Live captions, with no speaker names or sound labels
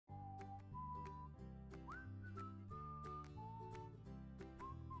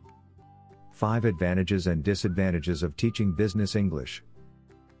5 Advantages and Disadvantages of Teaching Business English.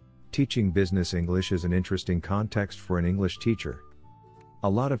 Teaching business English is an interesting context for an English teacher. A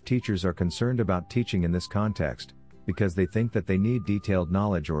lot of teachers are concerned about teaching in this context, because they think that they need detailed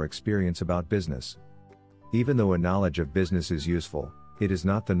knowledge or experience about business. Even though a knowledge of business is useful, it is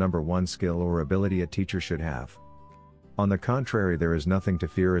not the number one skill or ability a teacher should have. On the contrary, there is nothing to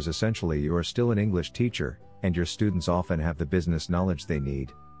fear, as essentially you are still an English teacher, and your students often have the business knowledge they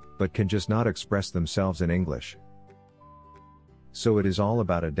need, but can just not express themselves in English. So it is all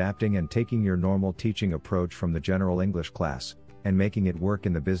about adapting and taking your normal teaching approach from the general English class, and making it work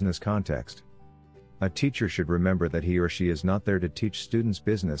in the business context. A teacher should remember that he or she is not there to teach students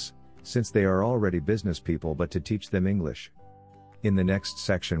business, since they are already business people, but to teach them English. In the next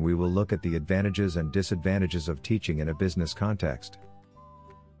section we will look at the advantages and disadvantages of teaching in a business context.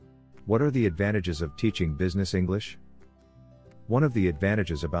 What are the advantages of teaching business English? One of the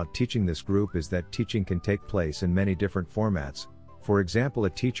advantages about teaching this group is that teaching can take place in many different formats. For example, a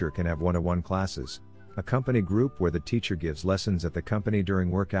teacher can have one-to-one classes, a company group where the teacher gives lessons at the company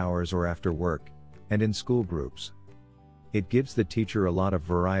during work hours or after work, and in school groups. It gives the teacher a lot of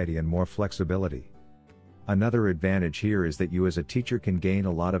variety and more flexibility. Another advantage here is that you as a teacher can gain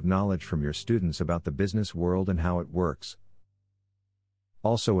a lot of knowledge from your students about the business world and how it works.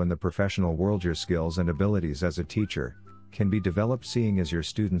 Also, in the professional world, your skills and abilities as a teacher can be developed, seeing as your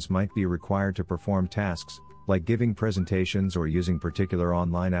students might be required to perform tasks, like giving presentations or using particular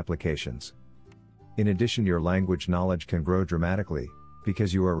online applications. In addition, your language knowledge can grow dramatically,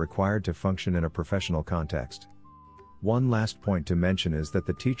 because you are required to function in a professional context. One last point to mention is that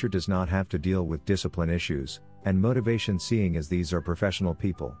the teacher does not have to deal with discipline issues and motivation, seeing as these are professional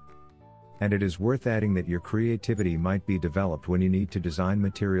people. And it is worth adding that your creativity might be developed when you need to design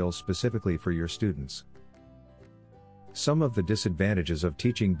materials specifically for your students. Some of the disadvantages of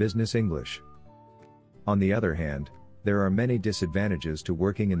teaching business English. On the other hand, there are many disadvantages to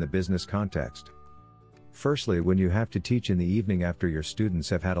working in the business context. Firstly, when you have to teach in the evening after your students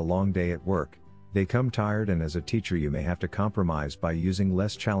have had a long day at work, they come tired, and as a teacher you may have to compromise by using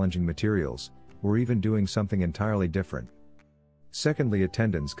less challenging materials, or even doing something entirely different. Secondly,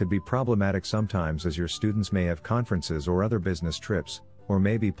 attendance could be problematic sometimes, as your students may have conferences or other business trips, or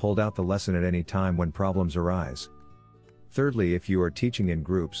may be pulled out the lesson at any time when problems arise. Thirdly, if you are teaching in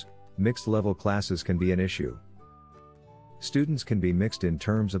groups, mixed level classes can be an issue. Students can be mixed in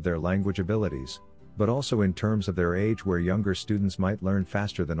terms of their language abilities, but also in terms of their age, where younger students might learn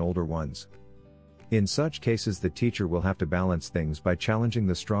faster than older ones. In such cases, the teacher will have to balance things by challenging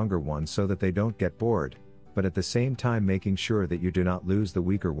the stronger ones so that they don't get bored, but at the same time making sure that you do not lose the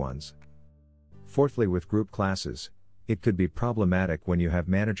weaker ones. Fourthly, with group classes, it could be problematic when you have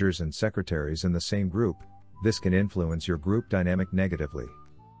managers and secretaries in the same group. This can influence your group dynamic negatively.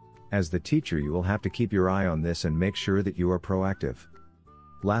 As the teacher, you will have to keep your eye on this and make sure that you are proactive.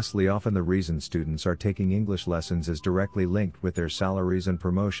 Lastly, often the reason students are taking English lessons is directly linked with their salaries and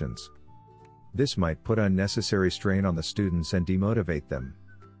promotions. This might put unnecessary strain on the students and demotivate them.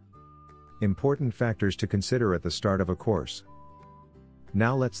 Important factors to consider at the start of a course.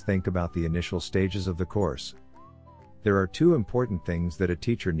 Now let's think about the initial stages of the course. There are 2 important things that a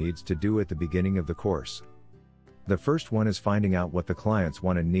teacher needs to do at the beginning of the course. The first one is finding out what the clients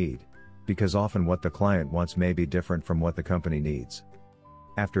want and need, because often what the client wants may be different from what the company needs.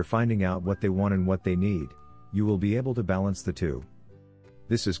 After finding out what they want and what they need, you will be able to balance the two.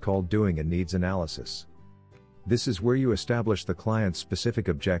 This is called doing a needs analysis. This is where you establish the client's specific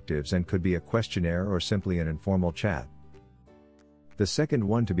objectives, and could be a questionnaire or simply an informal chat. The second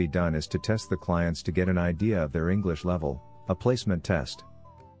one to be done is to test the clients to get an idea of their English level, a placement test.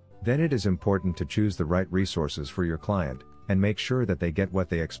 Then it is important to choose the right resources for your client, and make sure that they get what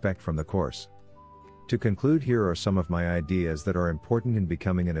they expect from the course. To conclude, here are some of my ideas that are important in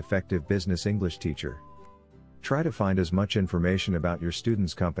becoming an effective business English teacher. Try to find as much information about your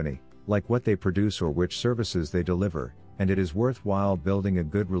student's company, like what they produce or which services they deliver, and it is worthwhile building a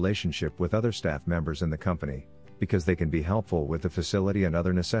good relationship with other staff members in the company, because they can be helpful with the facility and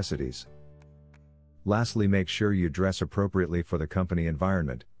other necessities. Lastly, make sure you dress appropriately for the company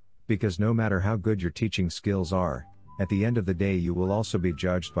environment, because no matter how good your teaching skills are, at the end of the day you will also be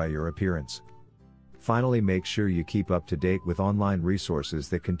judged by your appearance. Finally, make sure you keep up to date with online resources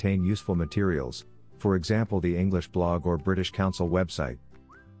that contain useful materials, for example the English blog or British Council website.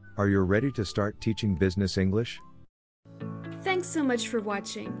 Are you ready to start teaching business English? Thanks so much for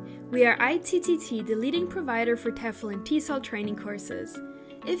watching. We are ITTT, the leading provider for TEFL and TESOL training courses.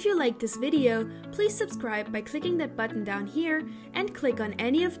 If you like this video, please subscribe by clicking that button down here and click on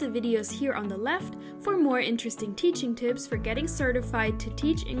any of the videos here on the left for more interesting teaching tips for getting certified to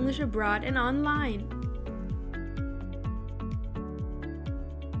teach English abroad and online.